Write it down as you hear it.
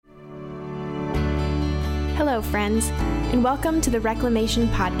Hello, friends, and welcome to the Reclamation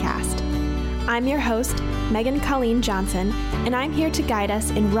Podcast. I'm your host, Megan Colleen Johnson, and I'm here to guide us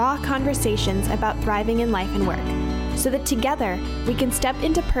in raw conversations about thriving in life and work, so that together we can step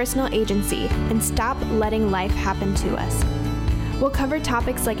into personal agency and stop letting life happen to us. We'll cover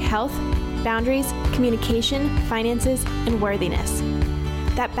topics like health, boundaries, communication, finances, and worthiness.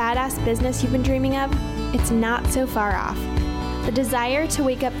 That badass business you've been dreaming of, it's not so far off. The desire to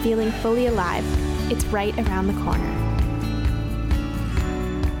wake up feeling fully alive, it's right around the corner.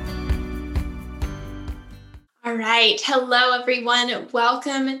 All right. Hello, everyone.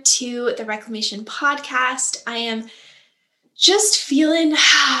 Welcome to the Reclamation Podcast. I am just feeling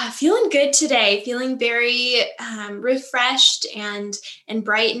good today, feeling very refreshed and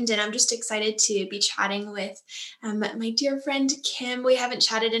brightened. And I'm just excited to be chatting with my dear friend, Kim. We haven't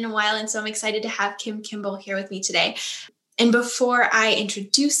chatted in a while, and so I'm excited to have Kim Kimball here with me today. And before I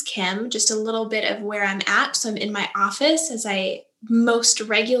introduce Kim, just a little bit of where I'm at. So I'm in my office, as I most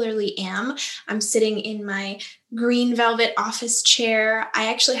regularly am. I'm sitting in my green velvet office chair. I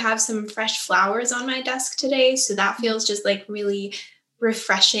actually have some fresh flowers on my desk today, so that feels just like really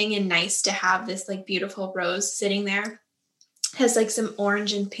refreshing and nice to have this like beautiful rose sitting there. It has like some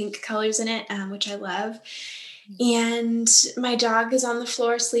orange and pink colors in it, which I love. And my dog is on the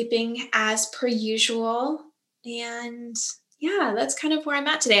floor sleeping as per usual. And yeah, that's kind of where I'm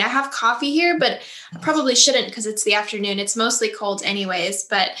at today. I have coffee here, but I probably shouldn't because it's the afternoon. It's mostly cold anyways,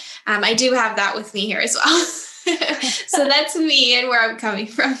 but I do have that with me here as well. So that's me and where I'm coming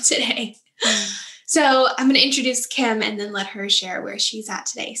from today. So I'm going to introduce Kim and then let her share where she's at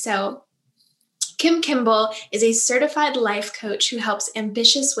today. So Kim Kimball is a certified life coach who helps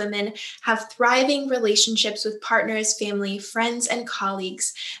ambitious women have thriving relationships with partners, family, friends, and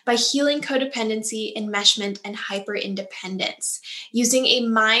colleagues by healing codependency, enmeshment, and hyper-independence. Using a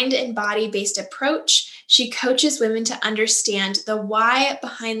mind and body-based approach, she coaches women to understand the why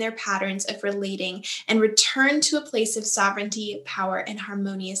behind their patterns of relating and return to a place of sovereignty, power, and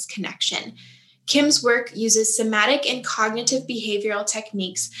harmonious connection. Kim's work uses somatic and cognitive behavioral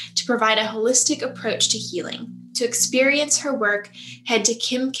techniques to provide a holistic approach to healing. To experience her work, head to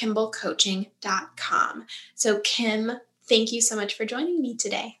kimkimballcoaching.com. So Kim, thank you so much for joining me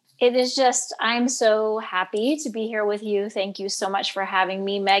today. I'm so happy to be here with you. Thank you so much for having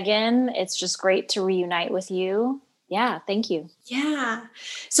me, Megan. It's just great to reunite with you. Yeah, thank you. Yeah.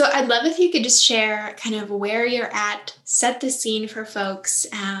 So I'd love if you could just share kind of where you're at, set the scene for folks,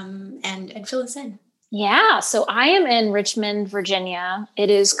 and fill us in. Yeah. So I am in Richmond, Virginia. It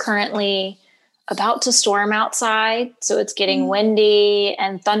is currently about to storm outside. So it's getting windy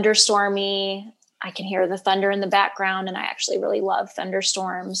and thunderstormy. I can hear the thunder in the background, and I actually really love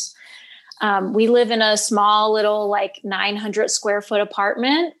thunderstorms. We live in a small little 900 square foot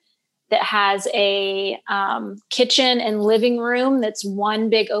apartment that has a kitchen and living room that's one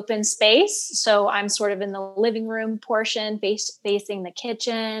big open space. So I'm sort of in the living room portion, facing the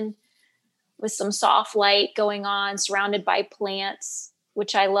kitchen with some soft light going on, surrounded by plants,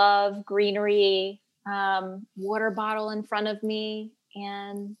 which I love, greenery, water bottle in front of me.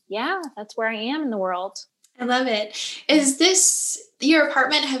 And yeah, that's where I am in the world. I love it. Is this your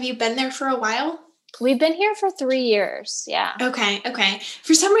apartment? Have you been there for a while? We've been here for 3 years. Yeah. Okay.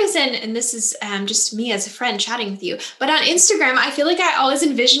 For some reason, and this is just me as a friend chatting with you, but on Instagram, I feel like I always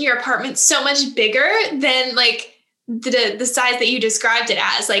envision your apartment so much bigger than the size that you described it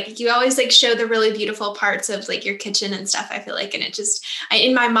as. You always show the really beautiful parts of your kitchen and stuff, I feel like. And it just,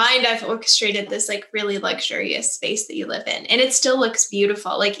 in my mind, I've orchestrated this really luxurious space that you live in. And it still looks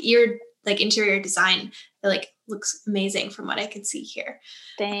beautiful. Your interior design, looks amazing from what I can see here.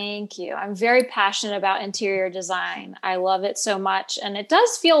 Thank you. I'm very passionate about interior design. I love it so much. And it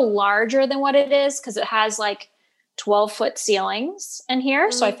does feel larger than what it is because it has 12-foot ceilings in here.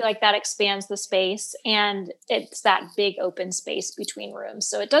 So I feel like that expands the space, and it's that big open space between rooms.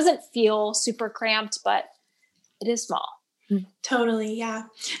 So it doesn't feel super cramped, but it is small. Totally. Yeah.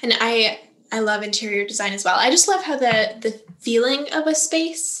 And I love interior design as well. I just love how the feeling of a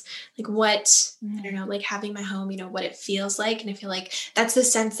space, having my home, what it feels like. And I feel like that's the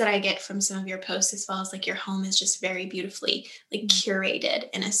sense that I get from some of your posts, as well as your home is just very beautifully curated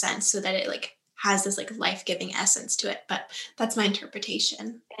in a sense, so that it has this life-giving essence to it. But that's my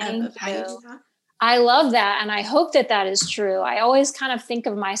interpretation of how you do that. I love that. And I hope that is true. I always kind of think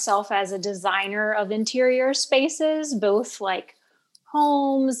of myself as a designer of interior spaces, both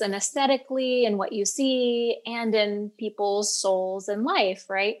homes and aesthetically and what you see, and in people's souls and life,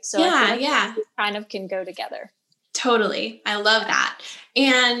 right? So yeah. These kind of can go together. Totally. I love that.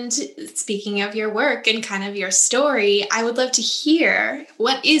 And speaking of your work and kind of your story, I would love to hear,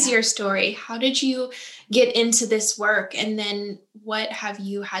 what is your story? How did you get into this work? And then what have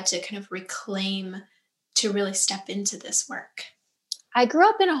you had to kind of reclaim to really step into this work? I grew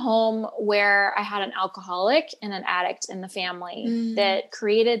up in a home where I had an alcoholic and an addict in the family that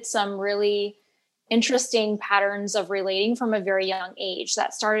created some really interesting patterns of relating from a very young age.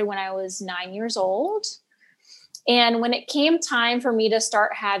 That started when I was 9 years old. And when it came time for me to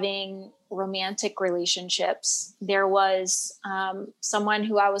start having romantic relationships, there was someone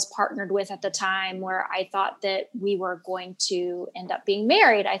who I was partnered with at the time where I thought that we were going to end up being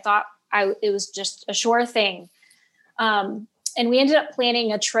married. I thought it was just a sure thing. And we ended up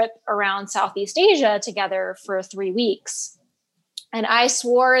planning a trip around Southeast Asia together for 3 weeks. And I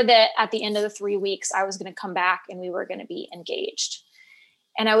swore that at the end of the 3 weeks, I was going to come back and we were going to be engaged.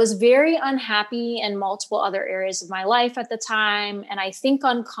 And I was very unhappy in multiple other areas of my life at the time. And I think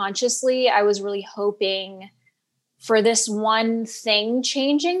unconsciously, I was really hoping for this one thing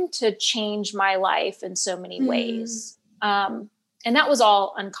changing to change my life in so many ways. And that was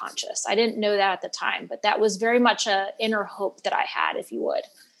all unconscious. I didn't know that at the time, but that was very much an inner hope that I had, if you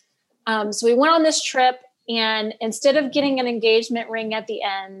would. So we went on this trip, and instead of getting an engagement ring at the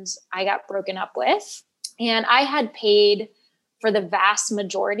end, I got broken up with. And I had paid for the vast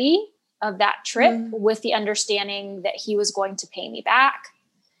majority of that trip with the understanding that he was going to pay me back.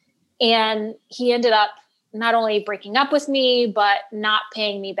 And he ended up not only breaking up with me, but not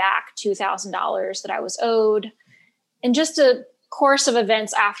paying me back $2,000 that I was owed. And just a course of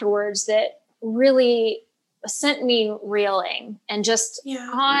events afterwards that really sent me reeling and just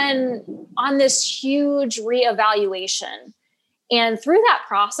on this huge reevaluation. And through that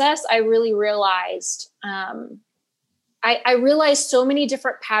process, I really realized, I realized so many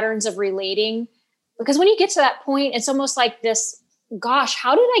different patterns of relating, because when you get to that point, it's almost like this, gosh,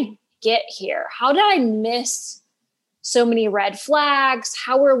 how did I get here? How did I miss so many red flags?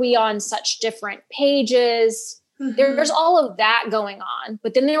 How were we on such different pages? There's all of that going on.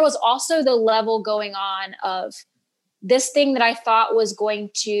 But then there was also the level going on of this thing that I thought was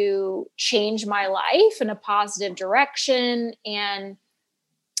going to change my life in a positive direction. And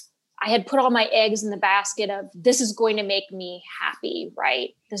I had put all my eggs in the basket of, this is going to make me happy,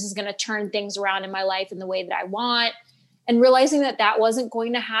 right? This is going to turn things around in my life in the way that I want. And realizing that that wasn't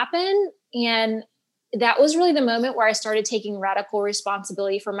going to happen. And that was really the moment where I started taking radical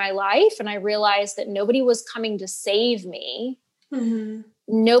responsibility for my life. And I realized that nobody was coming to save me.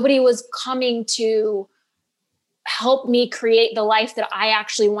 Nobody was coming to help me create the life that I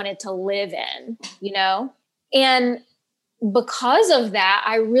actually wanted to live in, you know? And because of that,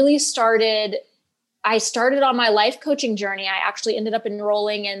 I started on my life coaching journey. I actually ended up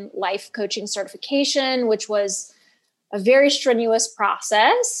enrolling in life coaching certification, which was a very strenuous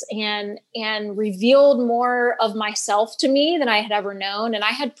process and revealed more of myself to me than I had ever known. And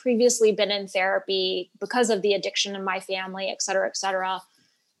I had previously been in therapy because of the addiction in my family, et cetera,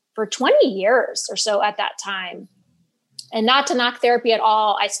 for 20 years or so at that time. And not to knock therapy at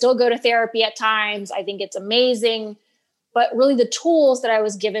all. I still go to therapy at times. I think it's amazing. But really the tools that I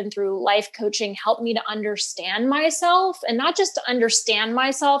was given through life coaching helped me to understand myself, and not just to understand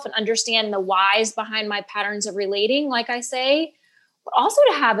myself and understand the whys behind my patterns of relating, like I say, but also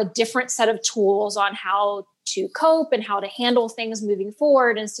to have a different set of tools on how to cope and how to handle things moving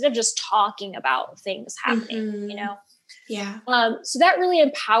forward instead of just talking about things happening, you know? Yeah. So that really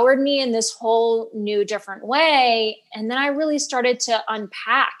empowered me in this whole new, different way. And then I really started to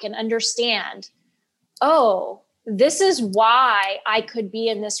unpack and understand, oh, this is why I could be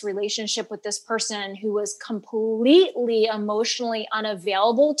in this relationship with this person who was completely emotionally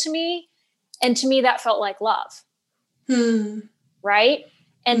unavailable to me. And to me, that felt like love. Right.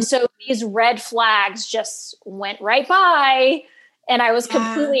 And so these red flags just went right by, and I was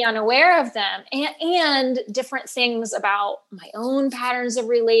completely unaware of them, and different things about my own patterns of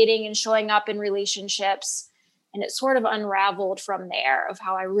relating and showing up in relationships. And it sort of unraveled from there of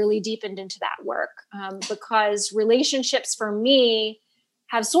how I really deepened into that work, because relationships for me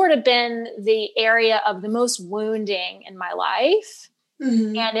have sort of been the area of the most wounding in my life.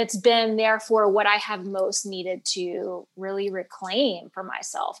 And it's been therefore what I have most needed to really reclaim for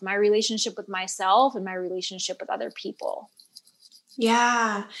myself, my relationship with myself and my relationship with other people.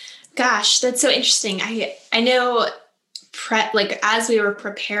 Yeah. Gosh, that's so interesting. I know as we were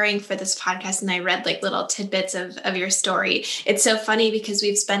preparing for this podcast and I read like little tidbits of your story, it's so funny because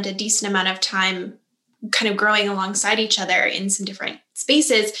we've spent a decent amount of time kind of growing alongside each other in some different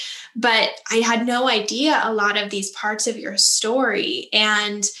spaces, but I had no idea a lot of these parts of your story.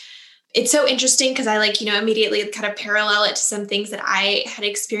 And it's so interesting because I immediately kind of parallel it to some things that I had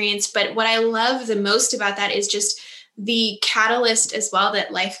experienced. But what I love the most about that is just the catalyst as well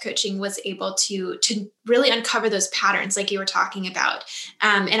that life coaching was able to really uncover those patterns like you were talking about.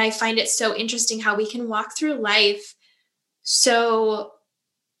 And I find it so interesting how we can walk through life so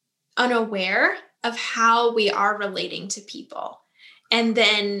unaware of how we are relating to people. And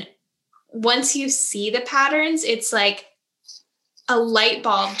then once you see the patterns, it's like a light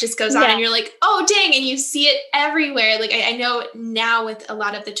bulb just goes on and you're like, oh, dang. And you see it everywhere. Like I know now with a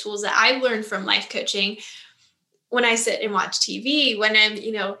lot of the tools that I've learned from life coaching, when I sit and watch TV, when I'm,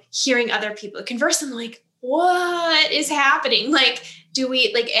 hearing other people converse, I'm like, what is happening? Like, do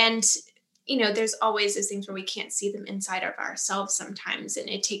we and there's always those things where we can't see them inside of ourselves sometimes. And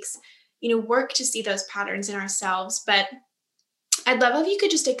it takes, work to see those patterns in ourselves. But I'd love if you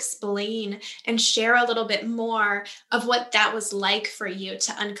could just explain and share a little bit more of what that was like for you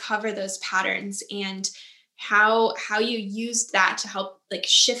to uncover those patterns and how you used that to help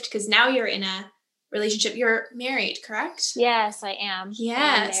shift. Because now you're in a relationship. You're married, correct? Yes, I am.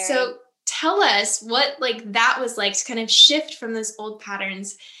 Yeah. So tell us what that was like to kind of shift from those old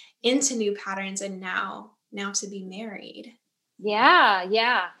patterns into new patterns and now to be married.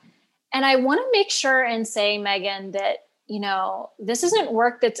 Yeah. And I want to make sure and say, Megan, that, this isn't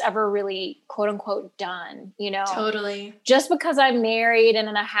work that's ever really quote unquote done, Totally. Just because I'm married and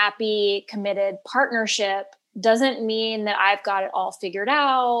in a happy, committed partnership doesn't mean that I've got it all figured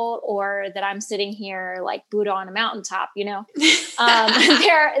out or that I'm sitting here like Buddha on a mountaintop, There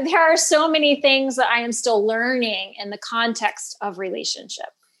are so many things that I am still learning in the context of relationship.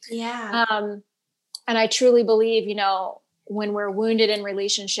 Yeah. And I truly believe, when we're wounded in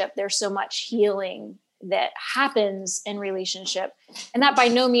relationship, there's so much healing that happens in relationship. And that by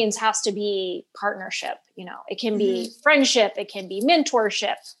no means has to be partnership. It can be friendship, it can be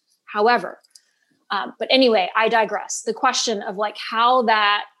mentorship, however. But anyway, I digress. The question of how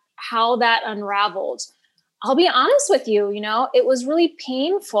that unraveled, I'll be honest with you, it was really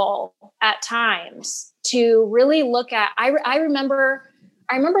painful at times to really look at. I remember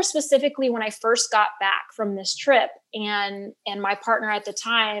specifically when I first got back from this trip and my partner at the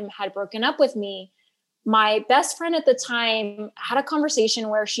time had broken up with me. My best friend at the time had a conversation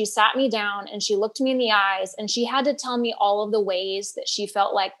where she sat me down and she looked me in the eyes and she had to tell me all of the ways that she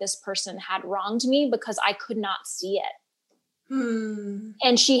felt like this person had wronged me because I could not see it.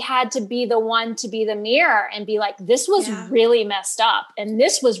 And she had to be the one to be the mirror and be like, this was really messed up. And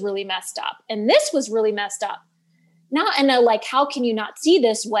this was really messed up. And this was really messed up. Not in a how can you not see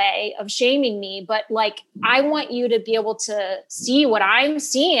this way of shaming me? But I want you to be able to see what I'm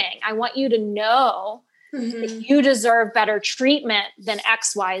seeing. I want you to know that you deserve better treatment than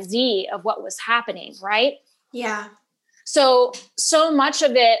XYZ of what was happening, right? Yeah. So much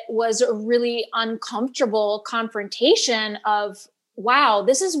of it was a really uncomfortable confrontation of, wow,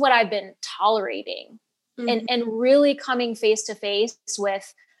 this is what I've been tolerating. And really coming face to face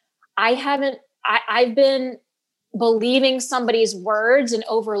with, I've been believing somebody's words and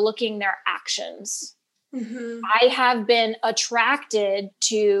overlooking their actions. I have been attracted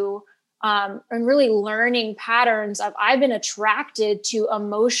to and really learning patterns of I've been attracted to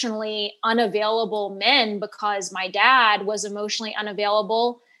emotionally unavailable men because my dad was emotionally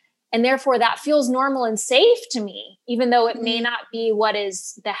unavailable. And therefore that feels normal and safe to me, even though it may not be what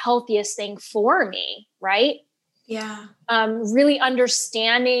is the healthiest thing for me. Right. Yeah. Really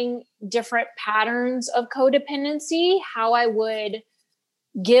understanding different patterns of codependency, how I would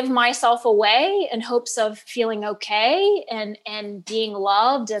give myself away in hopes of feeling okay and being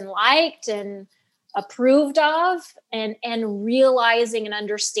loved and liked and approved of, and realizing and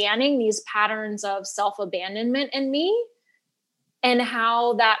understanding these patterns of self-abandonment in me and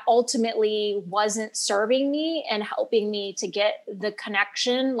how that ultimately wasn't serving me and helping me to get the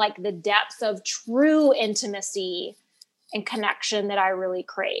connection, the depth of true intimacy and connection that I really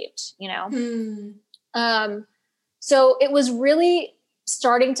craved, So it was really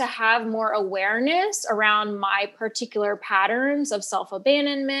starting to have more awareness around my particular patterns of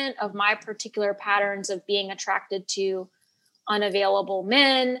self-abandonment, of my particular patterns of being attracted to unavailable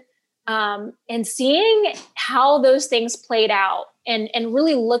men, and seeing how those things played out and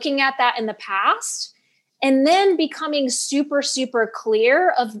really looking at that in the past, and then becoming super, super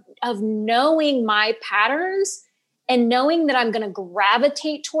clear of knowing my patterns and knowing that I'm going to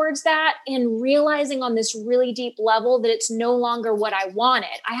gravitate towards that and realizing on this really deep level that it's no longer what I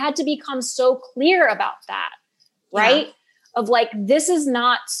wanted. I had to become so clear about that, right? Yeah. Of this is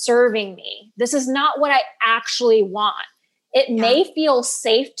not serving me. This is not what I actually want. It may feel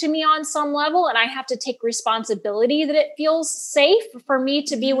safe to me on some level, and I have to take responsibility that it feels safe for me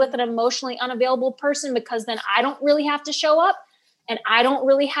to be with an emotionally unavailable person, because then I don't really have to show up and I don't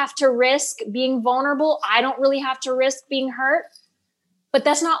really have to risk being vulnerable. I don't really have to risk being hurt. But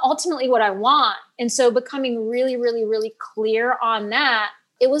that's not ultimately what I want. And so becoming really, really, really clear on that,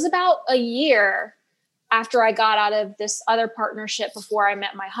 it was about a year after I got out of this other partnership before I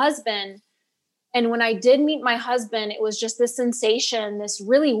met my husband. And when I did meet my husband, it was just this sensation, this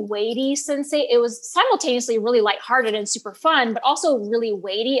really weighty sensation. It was simultaneously really lighthearted and super fun, but also really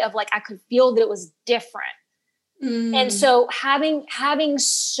weighty, of like, I could feel that it was different. And so having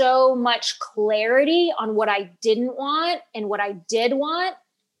so much clarity on what I didn't want and what I did want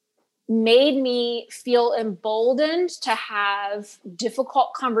made me feel emboldened to have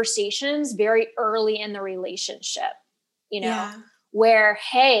difficult conversations very early in the relationship, where,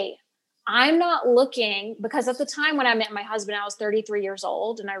 hey, I'm not looking, because at the time when I met my husband, I was 33 years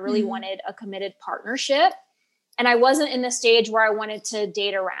old and I really wanted a committed partnership. And I wasn't in the stage where I wanted to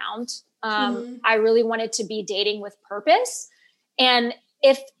date around. I really wanted to be dating with purpose. And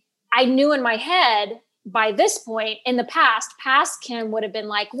if I knew in my head by this point, in the past Kim would have been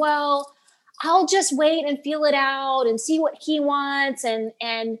like, well, I'll just wait and feel it out and see what he wants. And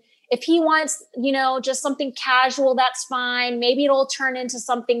if he wants, just something casual, that's fine. Maybe it'll turn into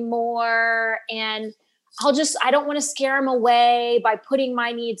something more. And I don't want to scare him away by putting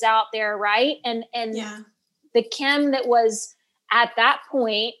my needs out there. Right. And the Kim that was at that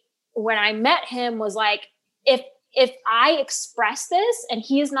point when I met him was like, if I express this and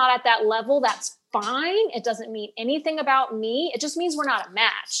he's not at that level, that's fine. It doesn't mean anything about me. It just means we're not a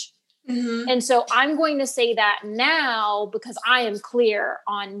match. And so I'm going to say that now, because I am clear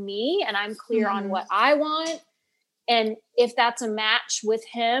on me and I'm clear on what I want. And if that's a match with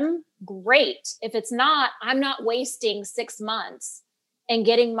him, great. If it's not, I'm not wasting 6 months and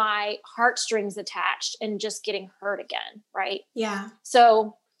getting my heartstrings attached and just getting hurt again. Right. Yeah.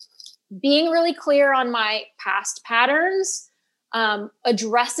 So being really clear on my past patterns,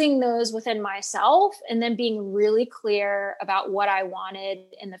 addressing those within myself, and then being really clear about what I wanted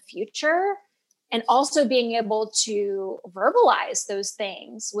in the future. And also being able to verbalize those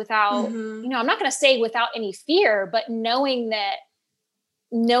things without, I'm not going to say without any fear, but knowing that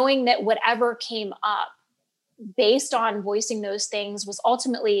whatever came up based on voicing those things was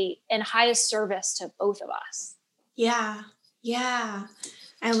ultimately in highest service to both of us. Yeah. Yeah.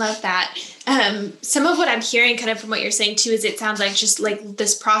 I love that. Some of what I'm hearing kind of from what you're saying too, is it sounds like just like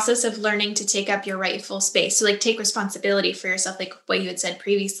this process of learning to take up your rightful space. So like take responsibility for yourself, like what you had said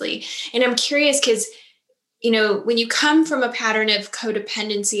previously. And I'm curious because, when you come from a pattern of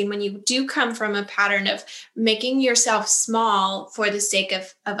codependency and when you do come from a pattern of making yourself small for the sake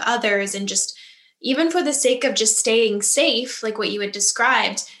of others and just even for the sake of just staying safe, like what you had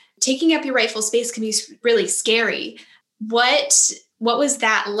described, taking up your rightful space can be really scary. What was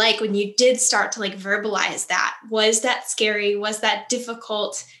that like when you did start to like verbalize that? Was that scary? Was that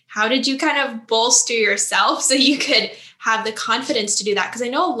difficult? How did you kind of bolster yourself so you could have the confidence to do that? Because I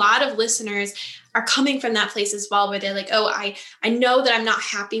know a lot of listeners are coming from that place as well, where they're like, oh, I know that I'm not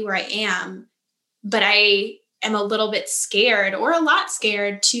happy where I am, but I am a little bit scared or a lot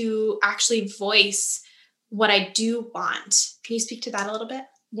scared to actually voice what I do want. Can you speak to that a little bit?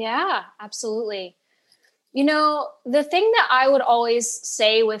 Yeah, absolutely. The thing that I would always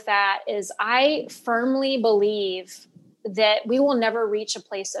say with that is I firmly believe that we will never reach a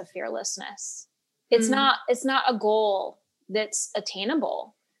place of fearlessness. It's not a goal that's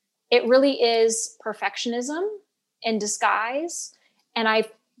attainable. It really is perfectionism in disguise. And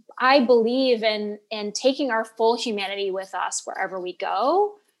I believe in taking our full humanity with us wherever we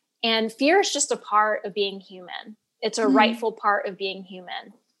go. And fear is just a part of being human. It's a rightful part of being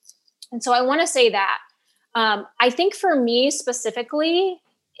human. And so I want to say that. I think for me specifically,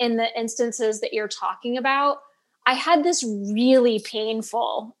 in the instances that you're talking about, I had this really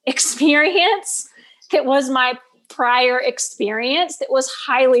painful experience that was my prior experience that was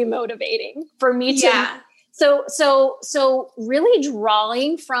highly motivating for me to. Yeah. So really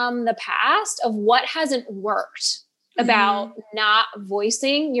drawing from the past of what hasn't worked about not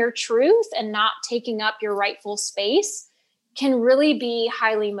voicing your truth and not taking up your rightful space can really be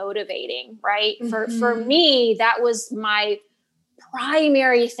highly motivating, right? For me, that was my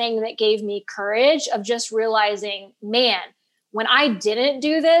primary thing that gave me courage of just realizing, man, when I didn't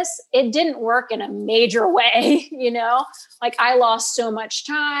do this, it didn't work in a major way, like I lost so much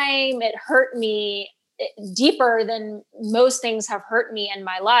time. It hurt me deeper than most things have hurt me in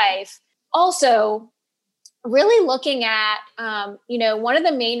my life. Also, really looking at, one of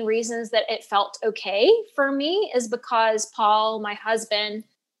the main reasons that it felt okay for me is because Paul, my husband,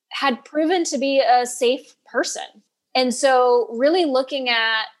 had proven to be a safe person. And so really looking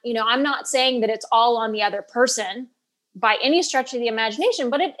at, I'm not saying that it's all on the other person by any stretch of the imagination,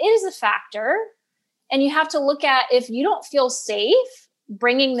 but it is a factor. And you have to look at, if you don't feel safe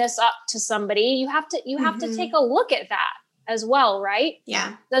bringing this up to somebody, you have to take a look at that as well, right?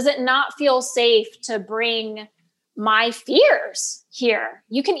 Yeah. Does it not feel safe to bring my fears here?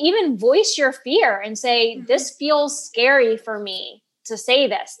 You can even voice your fear and say, this feels scary for me to say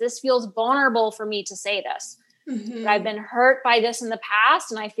this. This feels vulnerable for me to say this. But I've been hurt by this in the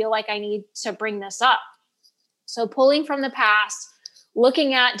past, and I feel like I need to bring this up. So pulling from the past,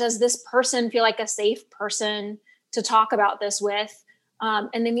 looking at, does this person feel like a safe person to talk about this with?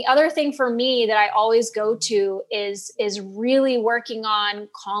 And then the other thing for me that I always go to is really working on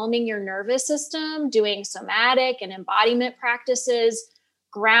calming your nervous system, doing somatic and embodiment practices,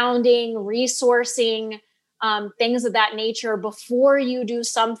 grounding, resourcing, things of that nature before you do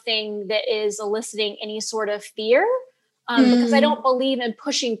something that is eliciting any sort of fear. Because I don't believe in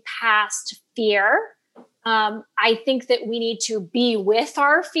pushing past fear. I think that we need to be with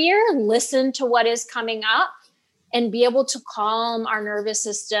our fear, listen to what is coming up, and be able to calm our nervous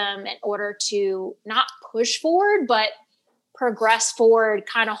system in order to not push forward, but progress forward,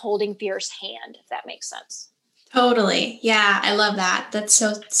 kind of holding fear's hand, if that makes sense. Totally. Yeah. I love that. That's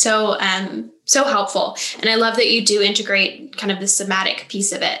so helpful. And I love that you do integrate kind of the somatic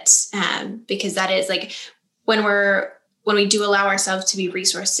piece of it. Because that is like when we do allow ourselves to be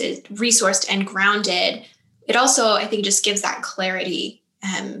resourced and grounded, it also, I think, just gives that clarity.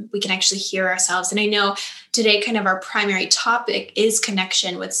 We can actually hear ourselves. And I know today kind of our primary topic is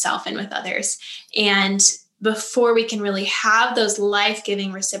connection with self and with others. And before we can really have those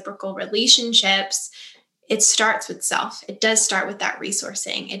life-giving reciprocal relationships, it starts with self. It does start with that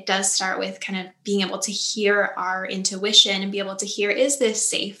resourcing. It does start with kind of being able to hear our intuition and be able to hear, is this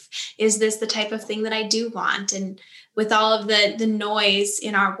safe? Is this the type of thing that I do want? And with all of the noise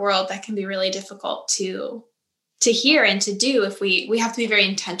in our world, that can be really difficult to hear and to do if we have to be very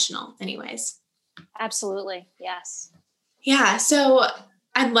intentional anyways. Absolutely. Yes. Yeah. So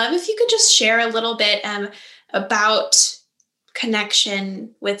I'd love if you could just share a little bit about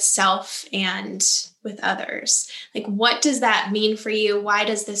connection with self and with others. Like, what does that mean for you? Why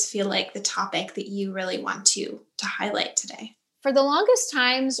does this feel like the topic that you really want to highlight today? For the longest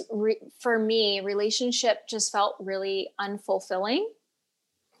times, for me, relationship just felt really unfulfilling.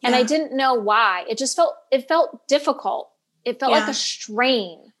 Yeah. And I didn't know why. It felt difficult. It felt like a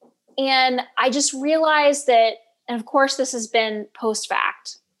strain. And I just realized that, and of course, this has been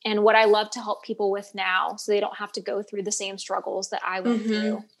post-fact and what I love to help people with now, so they don't have to go through the same struggles that I went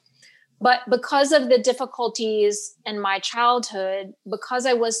through. But because of the difficulties in my childhood, because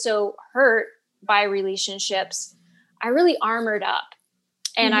I was so hurt by relationships, I really armored up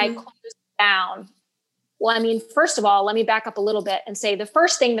and I closed down. Well, I mean, first of all, let me back up a little bit and say the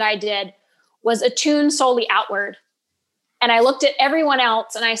first thing that I did was attune solely outward. And I looked at everyone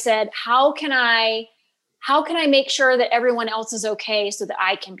else and I said, how can I make sure that everyone else is okay so that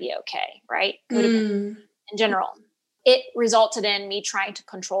I can be okay, right? In general. It resulted in me trying to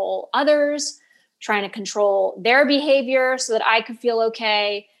control others, trying to control their behavior so that I could feel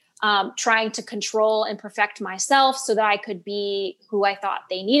okay, trying to control and perfect myself so that I could be who I thought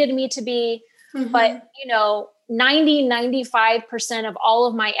they needed me to be. But, 95% of all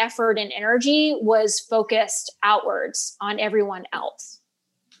of my effort and energy was focused outwards on everyone else.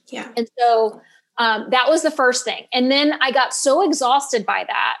 Yeah. And so that was the first thing. And then I got so exhausted by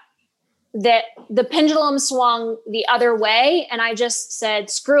that the pendulum swung the other way. And I just said,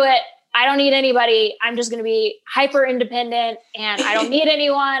 screw it. I don't need anybody. I'm just going to be hyper independent and I don't need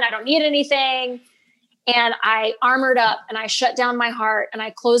anyone. I don't need anything. And I armored up and I shut down my heart and I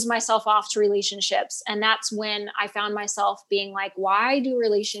closed myself off to relationships. And that's when I found myself being like, why do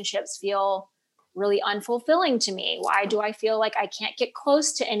relationships feel really unfulfilling to me? Why do I feel like I can't get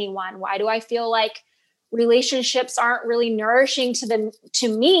close to anyone? Why do I feel like relationships aren't really nourishing to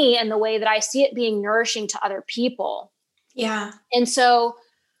me in the way that I see it being nourishing to other people? Yeah. And so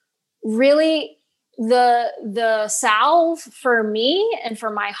really the salve for me and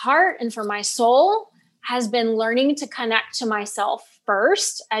for my heart and for my soul has been learning to connect to myself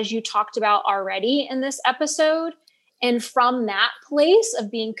first, as you talked about already in this episode. And from that place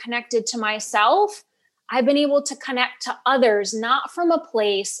of being connected to myself, I've been able to connect to others, not from a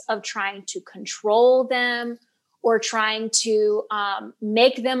place of trying to control them or trying to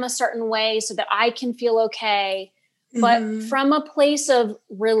make them a certain way so that I can feel okay, but from a place of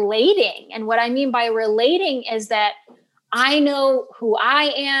relating. And what I mean by relating is that I know who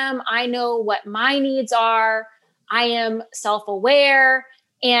I am. I know what my needs are. I am self-aware.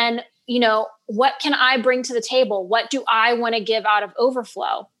 And, what can I bring to the table? What do I want to give out of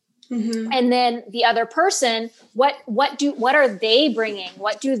overflow? And then the other person, what are they bringing?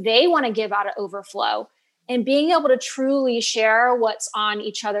 What do they want to give out of overflow? And being able to truly share what's on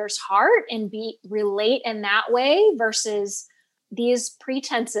each other's heart and relate in that way versus these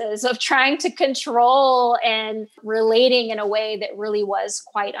pretenses of trying to control and relating in a way that really was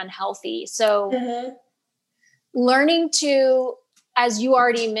quite unhealthy. So learning to, as you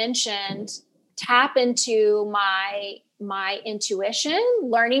already mentioned, tap into my intuition,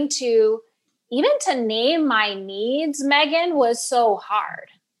 learning to even to name my needs, Megan, was so hard.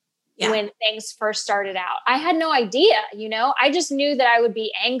 When things first started out. I had no idea, I just knew that I would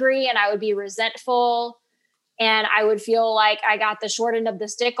be angry and I would be resentful and I would feel like I got the short end of the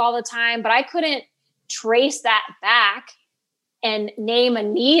stick all the time, but I couldn't trace that back and name a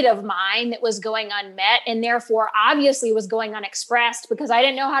need of mine that was going unmet and therefore obviously was going unexpressed because I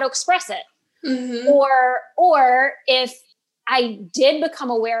didn't know how to express it. Or if I did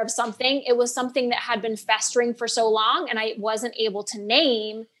become aware of something, it was something that had been festering for so long and I wasn't able to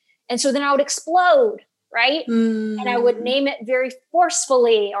name. And so then I would explode, right? And I would name it very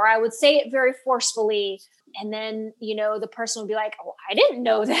forcefully, or I would say it very forcefully. And then, the person would be like, oh, I didn't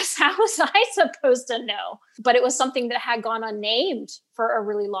know this. How was I supposed to know? But it was something that had gone unnamed for a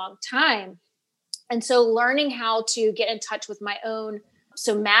really long time. And so learning how to get in touch with my own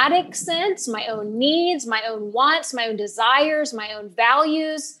somatic sense, my own needs, my own wants, my own desires, my own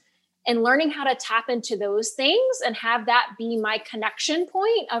values, and learning how to tap into those things and have that be my connection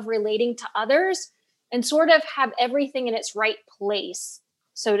point of relating to others and sort of have everything in its right place,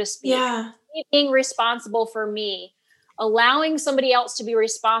 so to speak. Yeah. Being responsible for me, allowing somebody else to be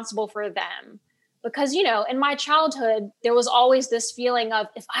responsible for them. Because, in my childhood, there was always this feeling of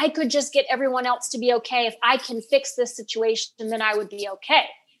if I could just get everyone else to be okay, if I can fix this situation, then I would be okay.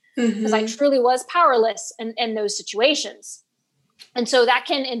 Because I truly was powerless in those situations. And so that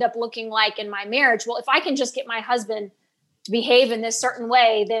can end up looking like in my marriage, well, if I can just get my husband to behave in this certain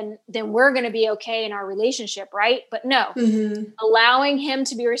way, then we're going to be okay in our relationship, right? But no, allowing him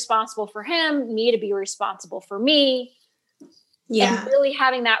to be responsible for him, me to be responsible for me, and really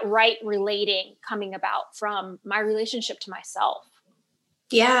having that right relating coming about from my relationship to myself.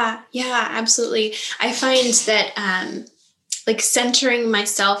 Yeah, absolutely. I find that like centering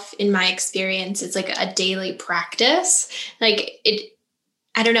myself in my experience is like a daily practice. Like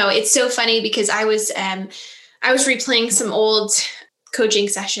I don't know. It's so funny because I was replaying some old coaching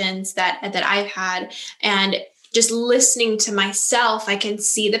sessions that I've had, and just listening to myself, I can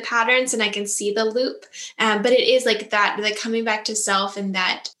see the patterns and I can see the loop. But it is like that, like coming back to self and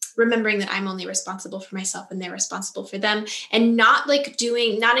that remembering that I'm only responsible for myself and they're responsible for them, and not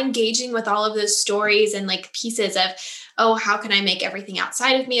engaging with all of those stories and like pieces of, oh, how can I make everything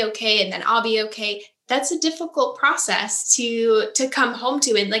outside of me okay? And then I'll be okay. That's a difficult process to come home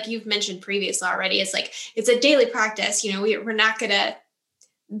to. And like you've mentioned previously already, it's a daily practice. We're not going to,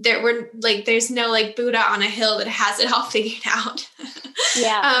 there's no like Buddha on a hill that has it all figured out.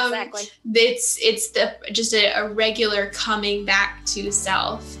 Yeah, exactly. It's just a regular coming back to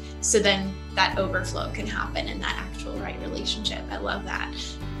self. So then that overflow can happen in that actual right relationship. I love that.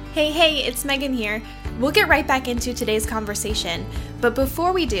 Hey, it's Megan here. We'll get right back into today's conversation. But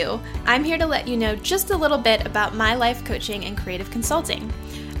before we do, I'm here to let you know just a little bit about my life coaching and creative consulting.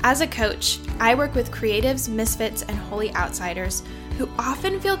 As a coach, I work with creatives, misfits, and holy outsiders who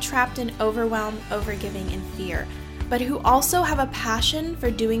often feel trapped in overwhelm, overgiving, and fear, but who also have a passion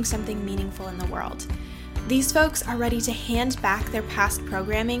for doing something meaningful in the world. These folks are ready to hand back their past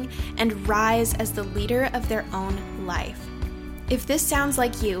programming and rise as the leader of their own life. If this sounds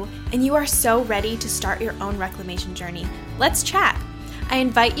like you, and you are so ready to start your own reclamation journey, let's chat. I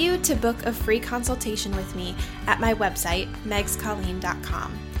invite you to book a free consultation with me at my website,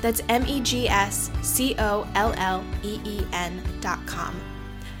 megscolleen.com. That's megscolleen.com.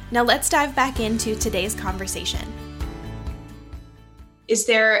 Now let's dive back into today's conversation. Is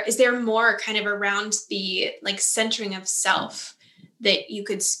there more kind of around the like centering of self that you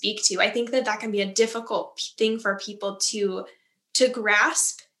could speak to? I think that can be a difficult thing for people to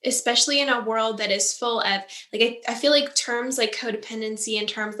grasp, especially in a world that is full of like, I feel like terms like codependency and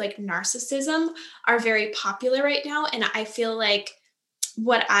terms like narcissism are very popular right now. And I feel like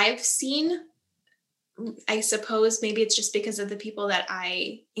what I've seen, I suppose maybe it's just because of the people that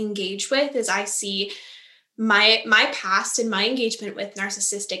I engage with, is I see my past and my engagement with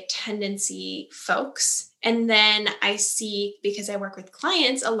narcissistic tendency folks And then I see, because I work with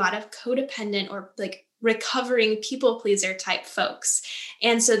clients, a lot of codependent or like recovering people pleaser type folks.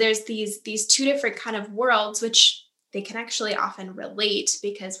 And so there's these two different kind of worlds, which they can actually often relate,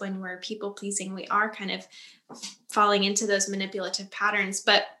 because when we're people pleasing, we are kind of falling into those manipulative patterns.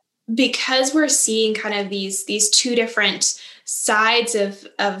 But because we're seeing kind of these two different sides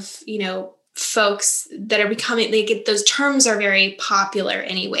of, you know, folks that are becoming, like, those terms are very popular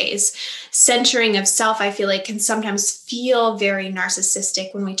anyways. Centering of self, I feel like, can sometimes feel very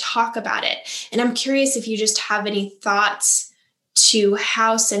narcissistic when we talk about it. And I'm curious if you just have any thoughts to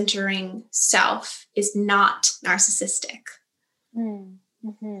how centering self is not narcissistic.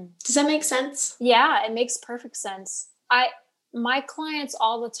 Mm-hmm. Does that make sense? Yeah, it makes perfect sense. My clients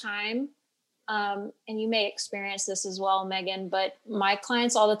all the time, and you may experience this as well, Megan, but my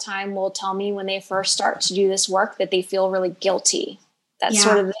clients all the time will tell me when they first start to do this work that they feel really guilty. That's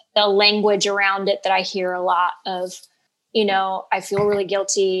sort of the language around it that I hear a lot of, you know, I feel really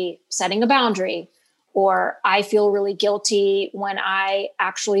guilty setting a boundary, or I feel really guilty when I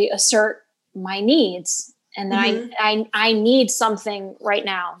actually assert my needs. And then I need something right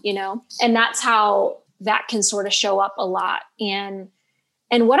now, you know, and that's how that can sort of show up a lot. And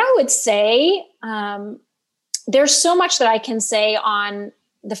what I would say, there's so much that I can say on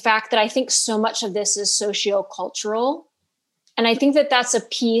the fact that I think so much of this is sociocultural. And I think that that's a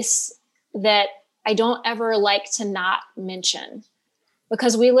piece that I don't ever like to not mention,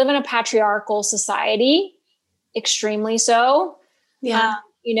 because we live in a patriarchal society, extremely so. Yeah.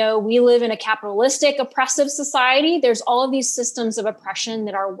 You know, we live in a capitalistic, oppressive society. There's all of these systems of oppression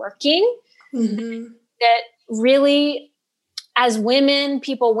that are working that really, as women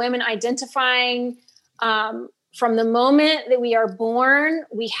identifying, from the moment that we are born,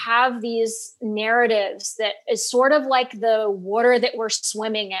 we have these narratives that is sort of like the water that we're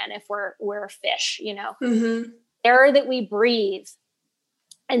swimming in if we're a fish, you know, air that we breathe.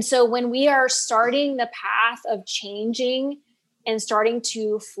 And so when we are starting the path of changing and starting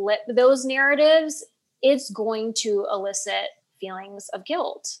to flip those narratives, it's going to elicit feelings of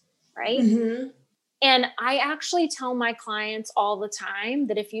guilt, right? And I actually tell my clients all the time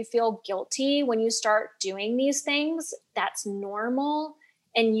that if you feel guilty when you start doing these things, that's normal,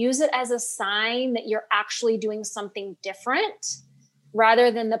 and use it as a sign that you're actually doing something different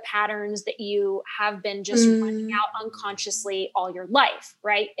rather than the patterns that you have been just running out unconsciously all your life,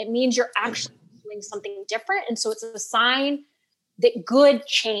 right? It means you're actually doing something different. And so it's a sign that good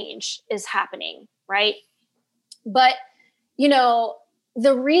change is happening, right? But, you know,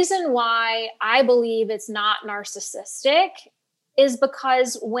 the reason why I believe it's not narcissistic is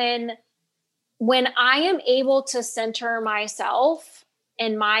because when I am able to center myself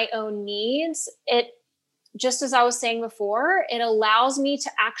and my own needs, it, just as I was saying before, it allows me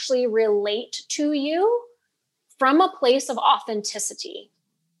to actually relate to you from a place of authenticity.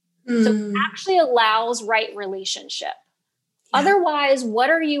 So it actually allows right relationship. Otherwise, what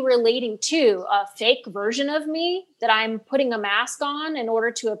are you relating to? A fake version of me that I'm putting a mask on in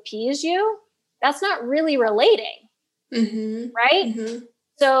order to appease you? That's not really relating, right?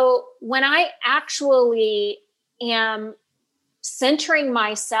 So when I actually am centering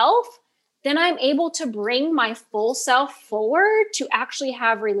myself, then I'm able to bring my full self forward to actually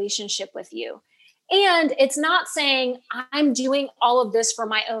have relationship with you. And it's not saying I'm doing all of this for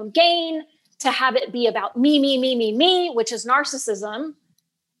my own gain, to have it be about me, which is narcissism.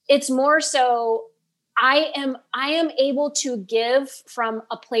 It's more so I am able to give from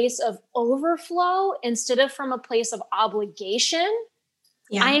a place of overflow instead of from a place of obligation.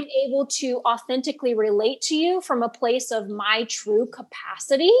 I am able to authentically relate to you from a place of my true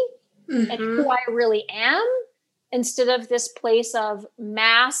capacity and who I really am, instead of this place of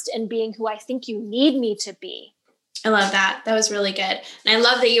masked and being who I think you need me to be. I love that. That was really good. And I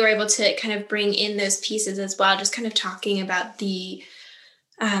love that you were able to kind of bring in those pieces as well, just kind of talking about the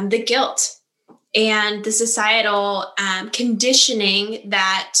guilt and the societal conditioning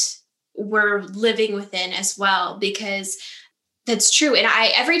that we're living within as well, because that's true. And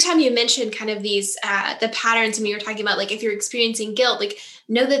every time you mention kind of these, the patterns, and we were talking about, like, if you're experiencing guilt, like,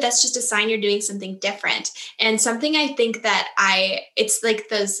 know that that's just a sign you're doing something different. And something I think that it's like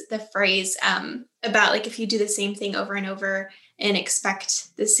the phrase about, like, if you do the same thing over and over and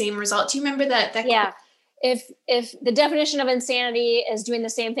expect the same result. Do you remember that? Yeah. If the definition of insanity is doing the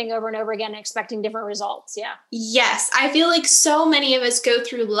same thing over and over again and expecting different results. Yeah. Yes. I feel like so many of us go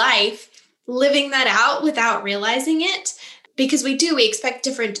through life living that out without realizing it, because we expect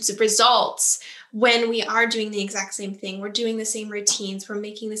different results when we are doing the exact same thing. We're doing the same routines. We're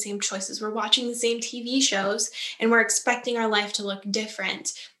making the same choices. We're watching the same TV shows, and we're expecting our life to look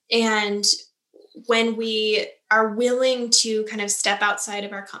different. And when we are willing to kind of step outside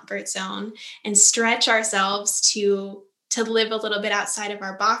of our comfort zone and stretch ourselves to live a little bit outside of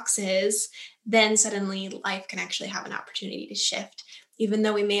our boxes, then suddenly life can actually have an opportunity to shift, even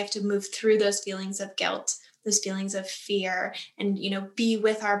though we may have to move through those feelings of guilt, those feelings of fear, and, be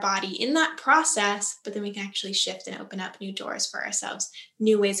with our body in that process. But then we can actually shift and open up new doors for ourselves,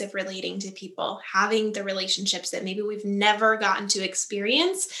 new ways of relating to people, having the relationships that maybe we've never gotten to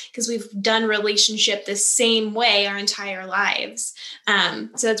experience because we've done relationship the same way our entire lives.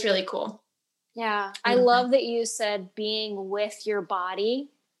 So it's really cool. Yeah. I love that you said being with your body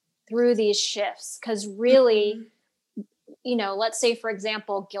through these shifts, because really, let's say, for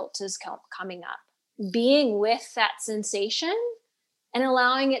example, guilt is coming up. Being with that sensation and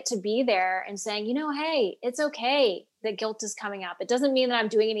allowing it to be there and saying, hey, it's okay that guilt is coming up. It doesn't mean that I'm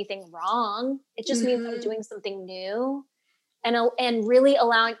doing anything wrong. It just means I'm doing something new, and really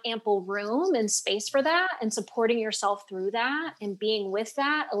allowing ample room and space for that, and supporting yourself through that and being with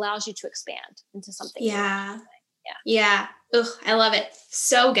that allows you to expand into something new. Yeah. Ugh, I love it.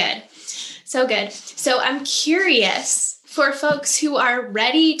 So good. So good. So I'm curious, for folks who are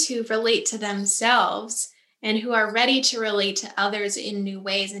ready to relate to themselves and who are ready to relate to others in new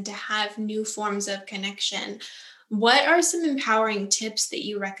ways and to have new forms of connection, what are some empowering tips that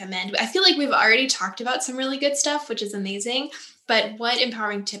you recommend? I feel like we've already talked about some really good stuff, which is amazing, but what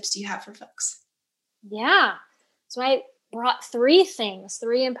empowering tips do you have for folks? Yeah. So I brought three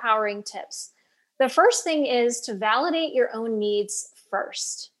empowering tips. The first thing is to validate your own needs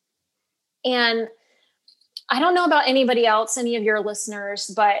first. And I don't know about anybody else, any of your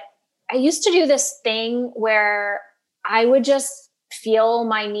listeners, but I used to do this thing where I would just feel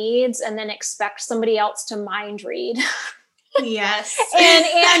my needs and then expect somebody else to mind read. Yes. and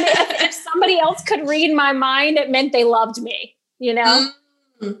if somebody else could read my mind, it meant they loved me, It meant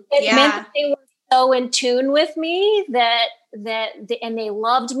that they were so in tune with me and they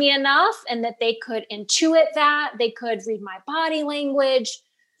loved me enough, and that they could intuit that, they could read my body language.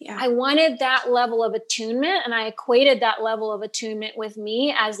 Yeah. I wanted that level of attunement, and I equated that level of attunement with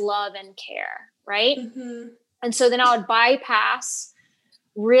me as love and care, right? And so then I would bypass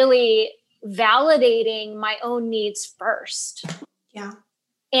really validating my own needs first. Yeah.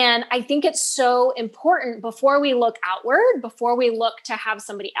 And I think it's so important, before we look outward, before we look to have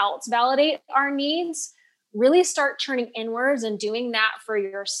somebody else validate our needs, really start turning inwards and doing that for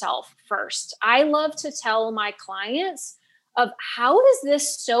yourself first. I love to tell my clients of, how is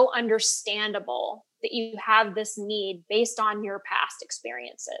this so understandable that you have this need based on your past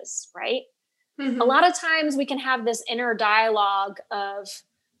experiences, right? A lot of times we can have this inner dialogue of,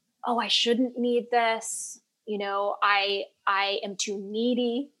 oh, I shouldn't need this. I am too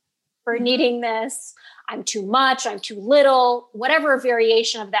needy for needing this. I'm too much. I'm too little, whatever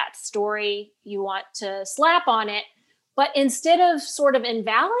variation of that story you want to slap on it. But instead of sort of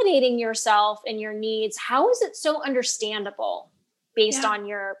invalidating yourself and your needs, how is it so understandable based on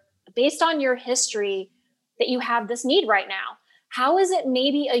your history that you have this need right now? How is it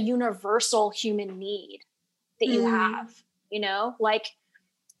maybe a universal human need that you have? Like,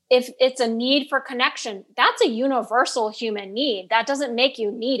 if it's a need for connection, that's a universal human need. That doesn't make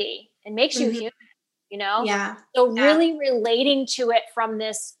you needy. It makes you human, Yeah. So really relating to it from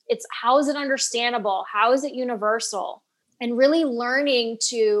this, it's, how is it understandable? How is it universal? And really learning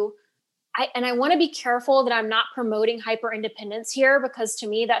to, I want to be careful that I'm not promoting hyper independence here, because to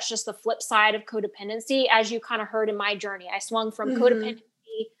me, that's just the flip side of codependency. As you kind of heard in my journey, I swung from codependency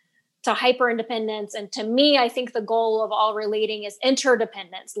to hyper independence. And to me, I think the goal of all relating is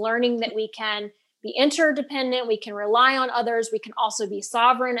interdependence, learning that we can be interdependent, we can rely on others, we can also be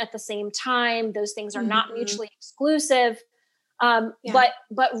sovereign at the same time. Those things are not mutually exclusive. But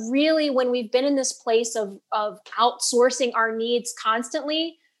really, when we've been in this place of outsourcing our needs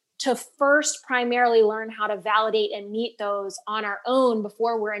constantly, to first primarily learn how to validate and meet those on our own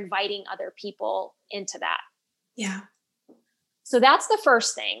before we're inviting other people into that. Yeah. So that's the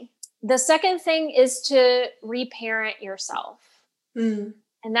first thing. The second thing is to reparent yourself. And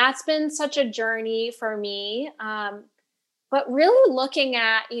that's been such a journey for me. But really looking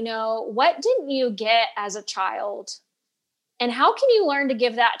at, what didn't you get as a child? And how can you learn to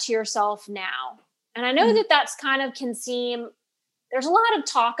give that to yourself now? And I know that that's kind of can seem, there's a lot of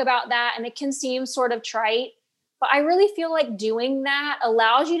talk about that, and it can seem sort of trite, but I really feel like doing that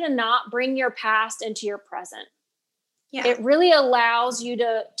allows you to not bring your past into your present. Yeah. It really allows you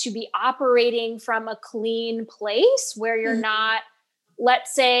to be operating from a clean place where you're not,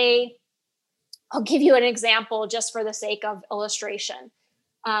 let's say, I'll give you an example just for the sake of illustration.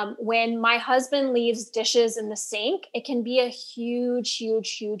 When my husband leaves dishes in the sink, it can be a huge,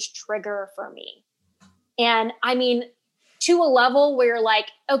 huge, huge trigger for me. And I mean, to a level where you're like,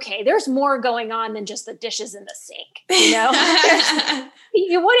 okay, there's more going on than just the dishes in the sink, you know?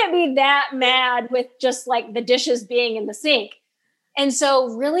 You wouldn't be that mad with just like the dishes being in the sink. And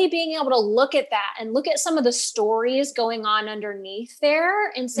so really being able to look at that and look at some of the stories going on underneath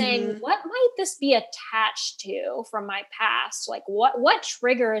there and saying, what might this be attached to from my past? Like what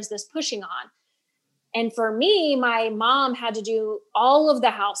trigger is this pushing on? And for me, my mom had to do all of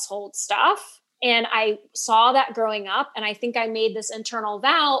the household stuff. And I saw that growing up. And I think I made this internal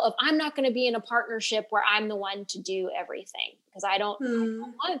vow of I'm not going to be in a partnership where I'm the one to do everything because I don't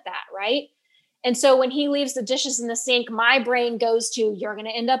want that. Right. And so when he leaves the dishes in the sink, my brain goes to, you're going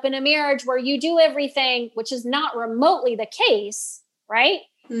to end up in a marriage where you do everything, which is not remotely the case. Right.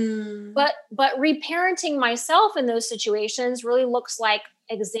 But reparenting myself in those situations really looks like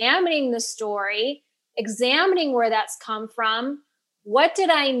examining the story, examining where that's come from. What did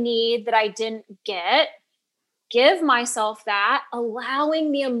I need that I didn't get? Give myself that,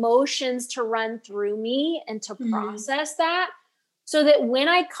 allowing the emotions to run through me and to process that so that when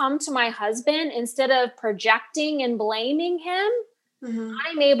I come to my husband, instead of projecting and blaming him,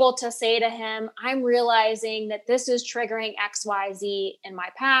 I'm able to say to him, I'm realizing that this is triggering X, Y, Z in my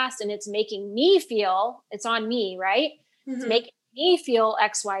past, and it's making me feel, it's on me, right? It's making me feel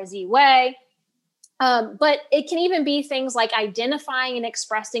X, Y, Z way. But it can even be things like identifying and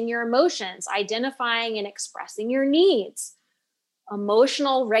expressing your emotions, identifying and expressing your needs.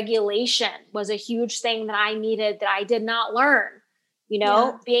 Emotional regulation was a huge thing that I needed that I did not learn. You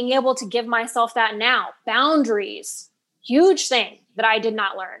know, being able to give myself that now. Boundaries, huge thing that I did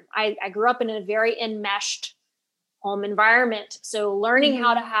not learn. I grew up in a very enmeshed home environment. So learning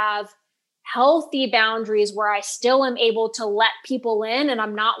how to have healthy boundaries where I still am able to let people in and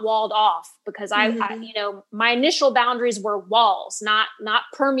I'm not walled off because I you know, my initial boundaries were walls, not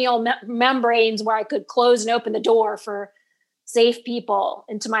permeable membranes where I could close and open the door for safe people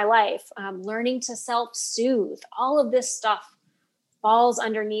into my life. Learning to self-soothe, all of this stuff falls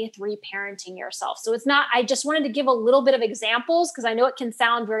underneath reparenting yourself. So it's not, I just wanted to give a little bit of examples because I know it can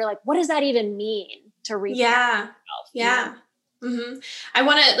sound very like, what does that even mean to reparent yourself? Yeah. I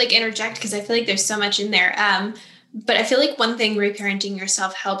want to like interject because I feel like there's so much in there. But I feel like one thing reparenting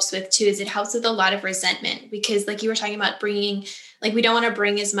yourself helps with too, is it helps with a lot of resentment because like you were talking about bringing, like we don't want to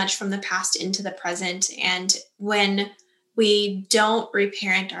bring as much from the past into the present. And when we don't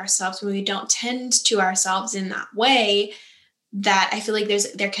reparent ourselves, when we don't tend to ourselves in that way, that I feel like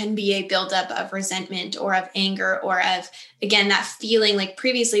there can be a buildup of resentment or of anger or of, again, that feeling like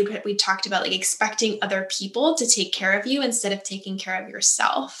previously we talked about like expecting other people to take care of you instead of taking care of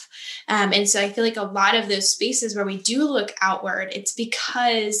yourself. And so I feel like a lot of those spaces where we do look outward, it's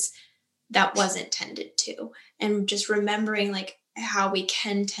because that wasn't tended to, and just remembering like how we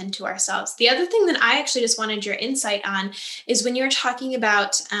can tend to ourselves. The other thing that I actually just wanted your insight on is when you're talking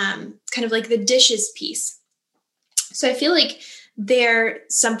about kind of like the dishes piece. So I feel like there's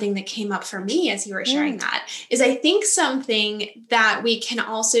something that came up for me as you were sharing that is I think something that we can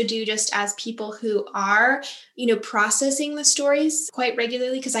also do just as people who are, you know, processing the stories quite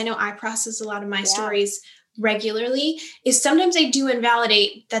regularly, because I know I process a lot of my stories regularly, is sometimes I do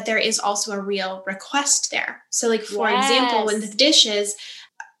invalidate that there is also a real request there. So like, for example, when the dishes,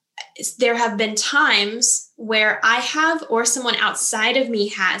 there have been times where I have, or someone outside of me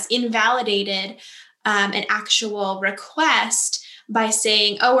has invalidated an actual request by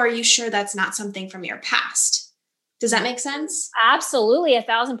saying, oh, are you sure that's not something from your past? Does that make sense? Absolutely.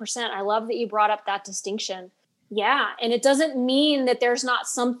 1,000%. I love that you brought up that distinction. Yeah. And it doesn't mean that there's not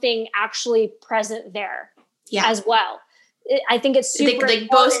something actually present there as well. I think it's super like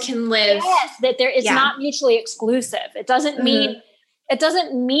both can live. Yes, that there is not mutually exclusive. It doesn't mean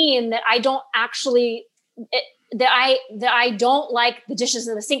that I don't actually, that I don't like the dishes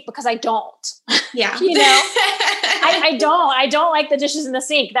in the sink because I don't. Yeah. You know, I don't like the dishes in the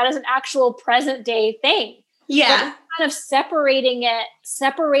sink. That is an actual present day thing. Yeah. But kind of separating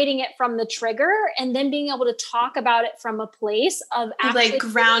it from the trigger and then being able to talk about it from a place of like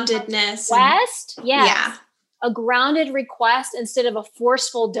groundedness. A grounded request instead of a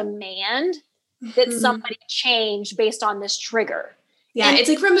forceful demand that somebody change based on this trigger. Yeah, and it's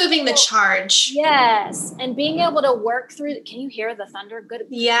like removing the charge. Yes. And being able to work through, can you hear the thunder? Good.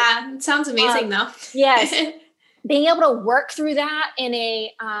 Yeah, it sounds amazing though. Yes. Being able to work through that in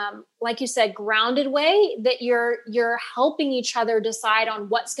a, like you said, grounded way that you're helping each other decide on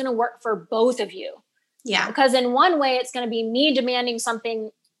what's going to work for both of you. Yeah. Because in one way, it's going to be me demanding something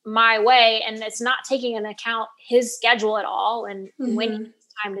my way, and it's not taking into account his schedule at all and when he needs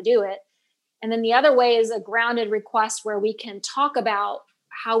time to do it. And then the other way is a grounded request where we can talk about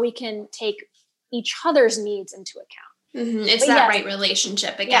how we can take each other's needs into account. Mm-hmm. It's that right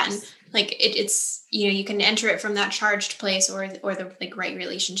relationship again. Yes. Like it's, you can enter it from that charged place or the like right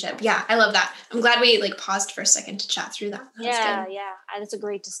relationship. Yeah. I love that. I'm glad we like paused for a second to chat through that. That's good. Yeah. That's a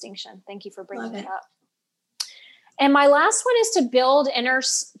great distinction. Thank you for bringing it up. And my last one is to build inner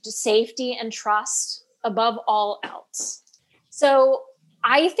safety and trust above all else. So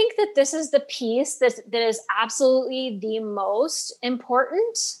I think that this is the piece that is absolutely the most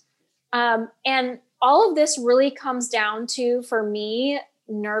important. And all of this really comes down to, for me,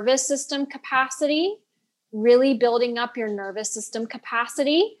 nervous system capacity, really building up your nervous system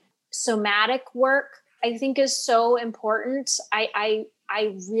capacity. Somatic work, I think, is so important. I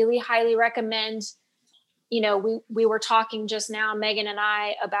really highly recommend, we were talking just now, Megan and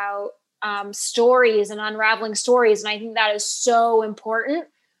I, about stories and unraveling stories. And I think that is so important.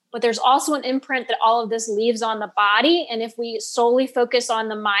 But there's also an imprint that all of this leaves on the body. And if we solely focus on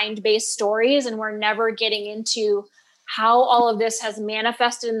the mind-based stories and we're never getting into how all of this has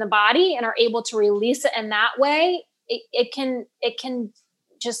manifested in the body and are able to release it in that way, it can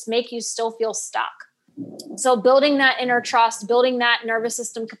just make you still feel stuck. So building that inner trust, building that nervous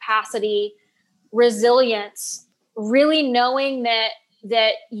system capacity, resilience, really knowing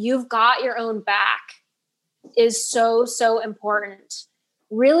that you've got your own back is so, so important.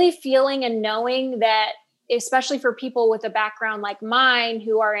 Really feeling and knowing that, especially for people with a background like mine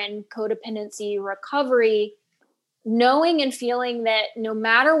who are in codependency recovery, knowing and feeling that no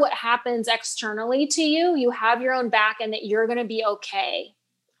matter what happens externally to you, you have your own back and that you're going to be okay.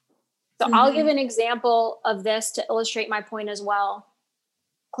 So I'll give an example of this to illustrate my point as well.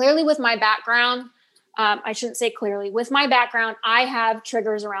 Clearly with my background, I shouldn't say clearly, with my background, I have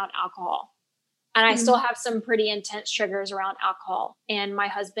triggers around alcohol. And I still have some pretty intense triggers around alcohol. And my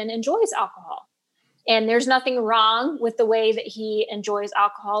husband enjoys alcohol. And there's nothing wrong with the way that he enjoys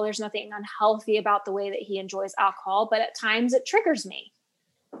alcohol. There's nothing unhealthy about the way that he enjoys alcohol, but at times it triggers me.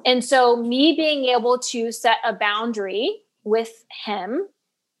 And so me being able to set a boundary with him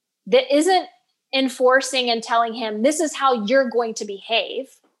that isn't enforcing and telling him, this is how you're going to behave.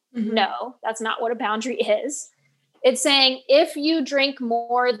 No, that's not what a boundary is. It's saying, if you drink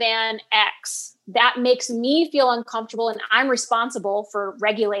more than X, that makes me feel uncomfortable and I'm responsible for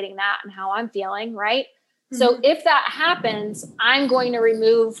regulating that and how I'm feeling, right? So if that happens, I'm going to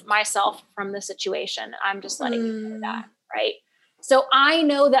remove myself from the situation. I'm just letting you know that, right? So I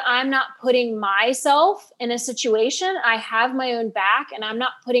know that I'm not putting myself in a situation. I have my own back and I'm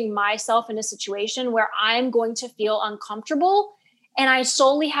not putting myself in a situation where I'm going to feel uncomfortable and I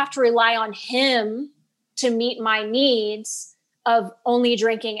solely have to rely on him to meet my needs of only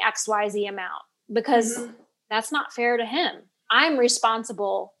drinking XYZ amount, because that's not fair to him. I'm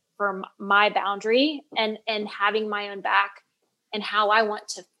responsible for my boundary and having my own back and how I want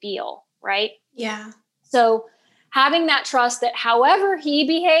to feel. Right. Yeah. So having that trust that however he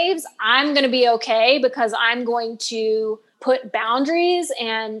behaves, I'm going to be okay because I'm going to put boundaries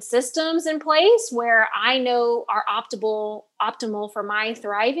and systems in place where I know are optimal for my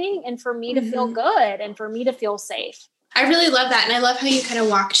thriving and for me to feel good and for me to feel safe. I really love that. And I love how you kind of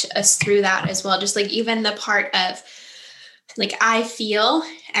walked us through that as well. Just like even the part of like, I feel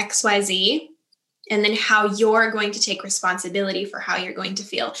XYZ, and then how you're going to take responsibility for how you're going to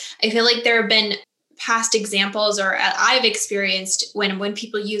feel. I feel like there have been past examples, or I've experienced when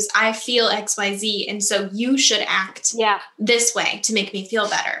people use, I feel XYZ. And so you should act this way to make me feel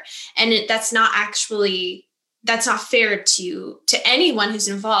better. And that's not fair to anyone who's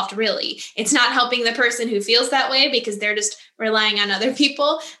involved, really. It's not helping the person who feels that way because they're just relying on other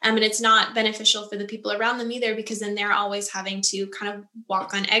people. And it's not beneficial for the people around them either, because then they're always having to kind of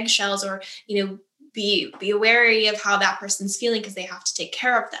walk on eggshells or, be wary of how that person's feeling because they have to take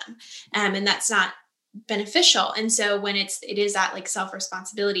care of them. And that's not beneficial. And so when it is that like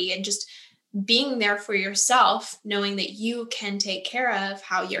self-responsibility and just being there for yourself, knowing that you can take care of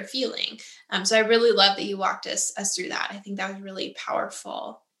how you're feeling. So I really love that you walked us through that. I think that was really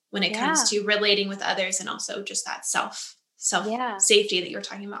powerful when it comes to relating with others and also just that self safety that you're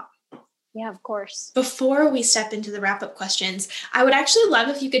talking about. Yeah, of course. Before we step into the wrap-up questions, I would actually love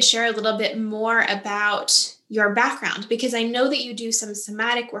if you could share a little bit more about your background, because I know that you do some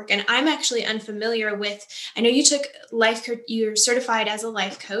somatic work and I'm actually unfamiliar with, I know you took you're certified as a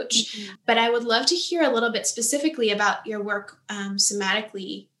life coach, but I would love to hear a little bit specifically about your work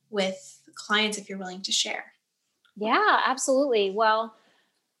somatically with clients, if you're willing to share. Yeah, absolutely. Well,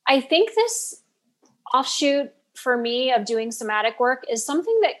 I think this offshoot for me of doing somatic work is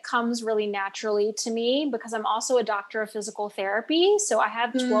something that comes really naturally to me because I'm also a doctor of physical therapy. So I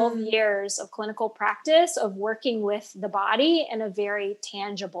have 12 years of clinical practice of working with the body in a very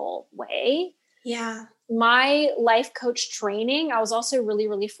tangible way. Yeah. My life coach training, I was also really,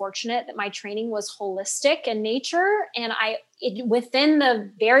 really fortunate that my training was holistic in nature. And within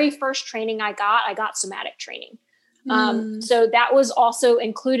the very first training I got somatic training. So that was also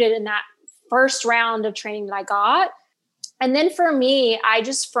included in that first round of training that I got. And then for me, I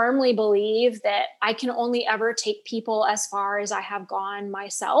just firmly believe that I can only ever take people as far as I have gone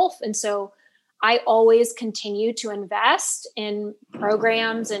myself. And so I always continue to invest in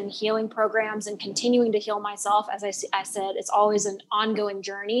programs and healing programs and continuing to heal myself. As I said, it's always an ongoing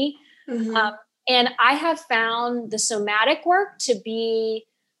journey. And I have found the somatic work to be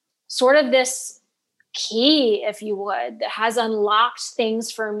sort of this key, if you would, that has unlocked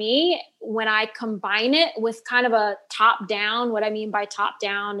things for me when I combine it with kind of a top down. What I mean by top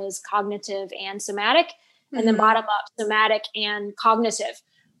down is cognitive and somatic, and then bottom up, somatic and cognitive.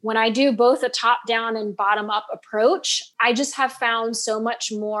 When I do both a top down and bottom up approach, I just have found so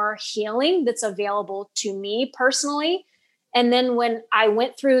much more healing that's available to me personally. And then when I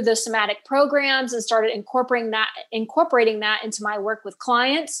went through the somatic programs and started incorporating that into my work with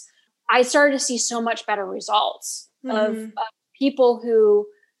clients, I started to see so much better results of people who,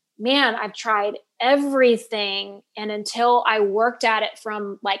 man, I've tried everything. And until I worked at it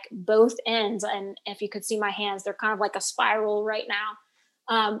from like both ends, and if you could see my hands, they're kind of like a spiral right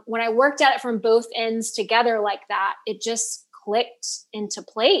now. When I worked at it from both ends together like that, it just clicked into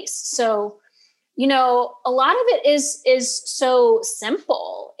place. So, a lot of it is so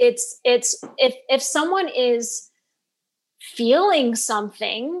simple. It's if someone is feeling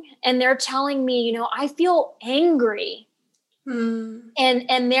something and they're telling me, I feel angry,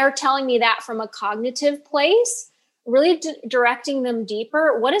 and they're telling me that from a cognitive place, really directing them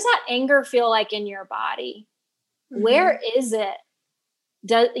deeper. What does that anger feel like in your body? Where is it?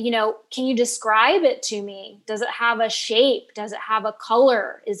 Can you describe it to me? Does it have a shape? Does it have a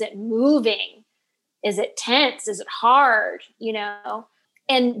color? Is it moving? Is it tense? Is it hard?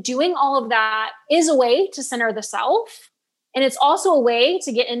 And doing all of that is a way to center the self. And it's also a way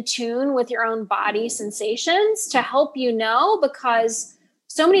to get in tune with your own body sensations to help because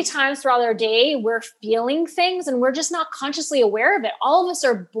so many times throughout our day, we're feeling things and we're just not consciously aware of it. All of us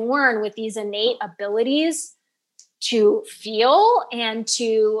are born with these innate abilities to feel and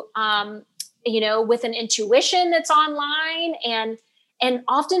to, with an intuition that's online. And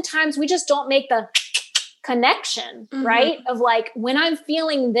oftentimes we just don't make the connection, right? Of like, when I'm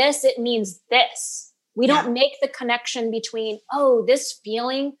feeling this, it means this. We don't make the connection between, this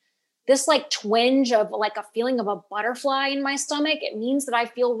feeling, this like twinge of like a feeling of a butterfly in my stomach. It means that I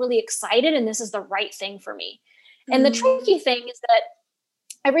feel really excited and this is the right thing for me. And the tricky thing is that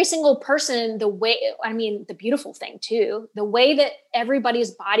every single person, the beautiful thing too, the way that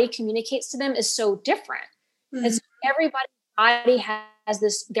everybody's body communicates to them is so different. And so everybody's body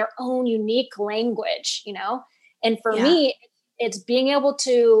has their own unique language, and for me, it's being able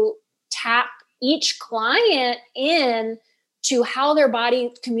to tap each client in to how their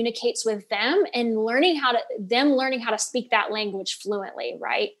body communicates with them and learning how to speak that language fluently,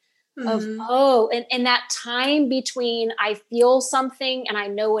 right? And that time between I feel something and I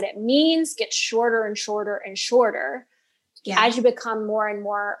know what it means gets shorter and shorter and shorter as you become more and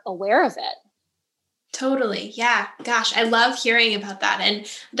more aware of it. Totally. Yeah. Gosh, I love hearing about that. And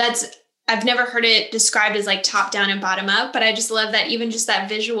I've never heard it described as like top down and bottom up, but I just love that, even just that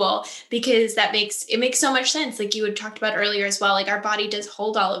visual, because it makes so much sense. Like you had talked about earlier as well, like our body does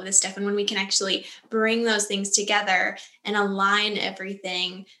hold all of this stuff. And when we can actually bring those things together and align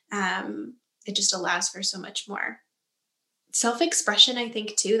everything, it just allows for so much more self-expression, I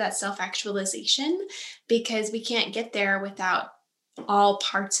think too, that self-actualization, because we can't get there without all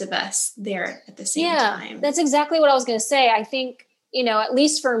parts of us there at the same time. That's exactly what I was going to say. I think, at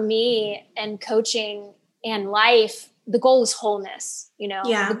least for me and coaching and life, the goal is wholeness.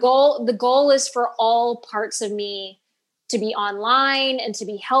 The goal is for all parts of me to be online and to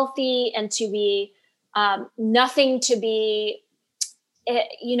be healthy and to be nothing to be,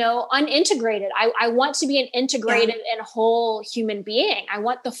 unintegrated. I want to be an integrated and whole human being. I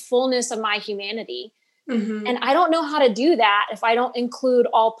want the fullness of my humanity. And I don't know how to do that if I don't include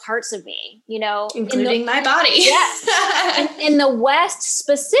all parts of me, including my body. Yes. In the West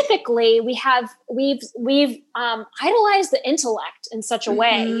specifically, we've idolized the intellect in such a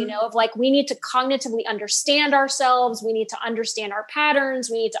way, of like, we need to cognitively understand ourselves. We need to understand our patterns.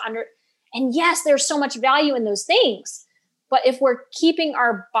 And yes, there's so much value in those things. But if we're keeping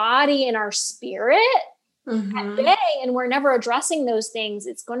our body and our spirit, at bay and we're never addressing those things,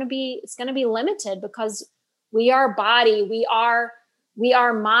 it's going to be limited, because we are body, we are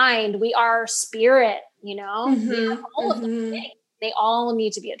mind, we are spirit, we have all of those things. They all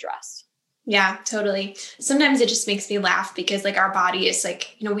need to be addressed. Yeah, totally. Sometimes it just makes me laugh because like our body is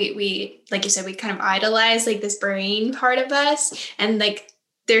like, we, like you said, we kind of idolize like this brain part of us, and like,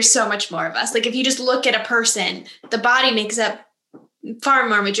 there's so much more of us. Like if you just look at a person, the body makes up far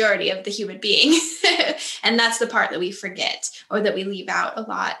more majority of the human being. And that's the part that we forget or that we leave out a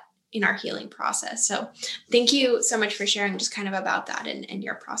lot in our healing process. So thank you so much for sharing just kind of about that and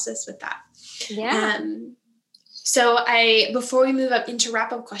your process with that. Yeah. So before we move up into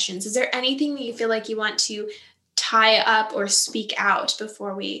wrap-up questions, is there anything that you feel like you want to tie up or speak out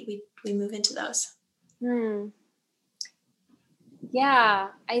before we move into those? Yeah,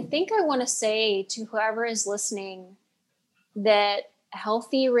 I think I want to say to whoever is listening that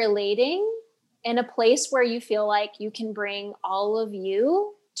healthy relating in a place where you feel like you can bring all of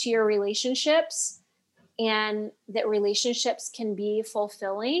you to your relationships, and that relationships can be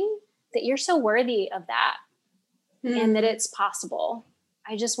fulfilling, that you're so worthy of that. And that it's possible.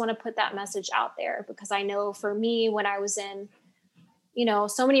 I just want to put that message out there, because I know for me, when I was in,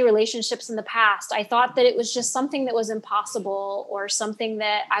 so many relationships in the past, I thought that it was just something that was impossible, or something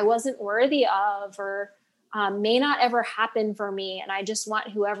that I wasn't worthy of, or may not ever happen for me. And I just want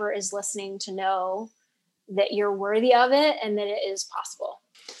whoever is listening to know that you're worthy of it and that it is possible.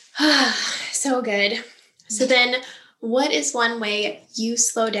 So good. So then, what is one way you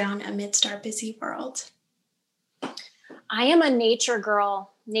slow down amidst our busy world? I am a nature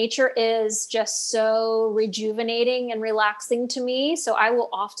girl. Nature is just so rejuvenating and relaxing to me. So I will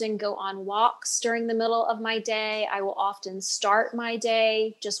often go on walks during the middle of my day. I will often start my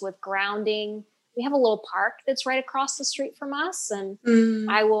day just with grounding. We have a little park that's right across the street from us. And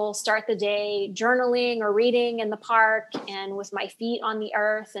I will start the day journaling or reading in the park and with my feet on the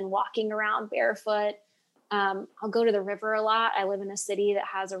earth and walking around barefoot. I'll go to the river a lot. I live in a city that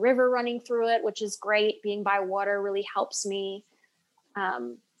has a river running through it, which is great. Being by water really helps me. I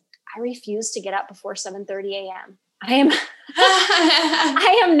refuse to get up before 7:30 a.m.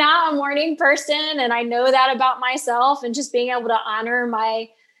 I am not a morning person, and I know that about myself, and just being able to honor my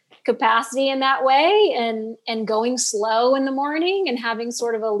capacity in that way, and going slow in the morning and having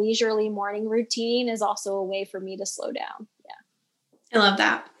sort of a leisurely morning routine is also a way for me to slow down. Yeah. I love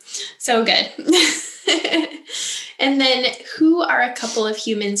that. So good. And then who are a couple of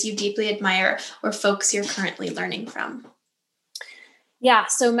humans you deeply admire or folks you're currently learning from? Yeah.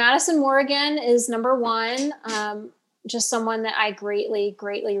 So Madison Morrigan is number one. Just someone that I greatly,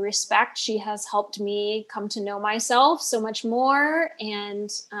 greatly respect. She has helped me come to know myself so much more. And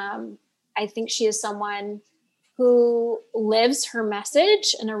I think she is someone who lives her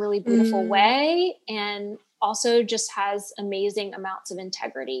message in a really beautiful way, and also just has amazing amounts of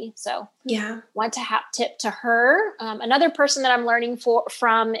integrity. So yeah, want to hat tip to her. Another person that I'm learning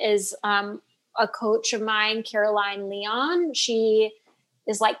from is a coach of mine, Caroline Leon. She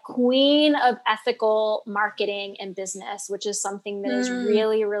is like queen of ethical marketing and business, which is something that is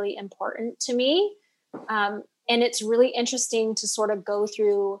really, really important to me. And it's really interesting to sort of go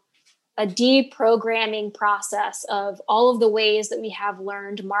through a deprogramming process of all of the ways that we have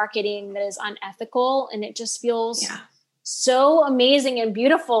learned marketing that is unethical. And it just feels so amazing and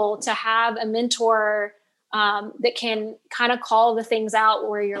beautiful to have a mentor that can kind of call the things out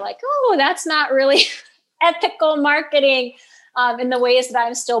where you're like, oh, that's not really ethical marketing, in the ways that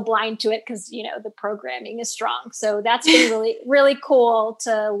I'm still blind to it because, the programming is strong. So that's been really, really cool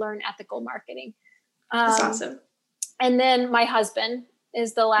to learn ethical marketing. That's awesome. And then my husband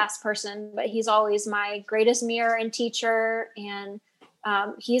is the last person, but he's always my greatest mirror and teacher. And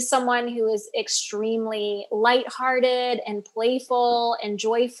he's someone who is extremely lighthearted and playful and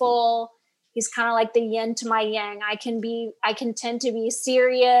joyful. He's kind of like the yin to my yang. I can tend to be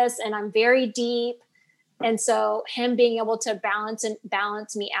serious, and I'm very deep. And so him being able to balance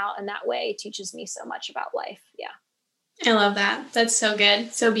me out in that way teaches me so much about life. Yeah. I love that. That's so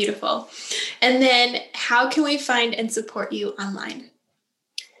good. So beautiful. And then how can we find and support you online?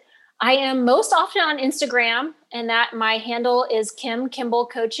 I am most often on Instagram, and that my handle is Kimball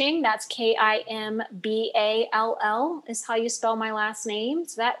Coaching. That's Kimball is how you spell my last name.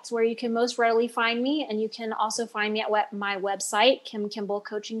 So that's where you can most readily find me. And you can also find me at my website,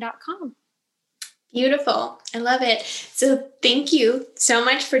 kimkimballcoaching.com. Beautiful. I love it. So thank you so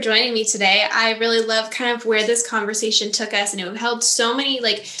much for joining me today. I really love kind of where this conversation took us, and it held so many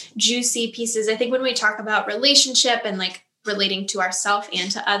like juicy pieces. I think when we talk about relationship and like relating to ourselves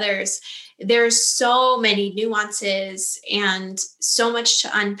and to others. There's so many nuances and so much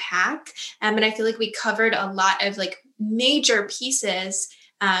to unpack. And I feel like we covered a lot of like major pieces.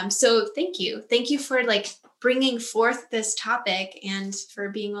 So thank you. Thank you for like bringing forth this topic and for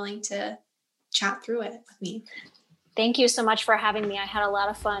being willing to chat through it with me. Thank you so much for having me. I had a lot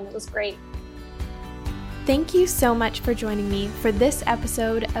of fun. It was great. Thank you so much for joining me for this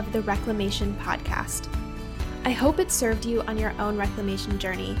episode of the Reclamation Podcast. I hope it served you on your own reclamation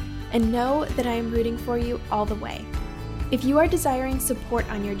journey, and know that I am rooting for you all the way. If you are desiring support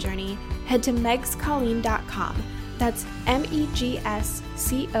on your journey, head to megscolleen.com. That's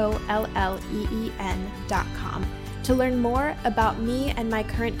megscolleen.com to learn more about me and my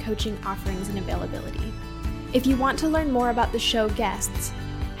current coaching offerings and availability. If you want to learn more about the show guests,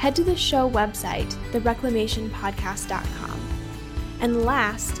 head to the show website, thereclamationpodcast.com. And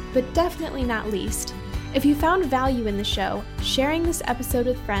last, but definitely not least, if you found value in the show, sharing this episode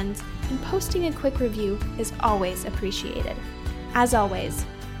with friends and posting a quick review is always appreciated. As always,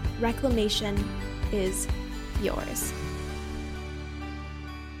 reclamation is yours.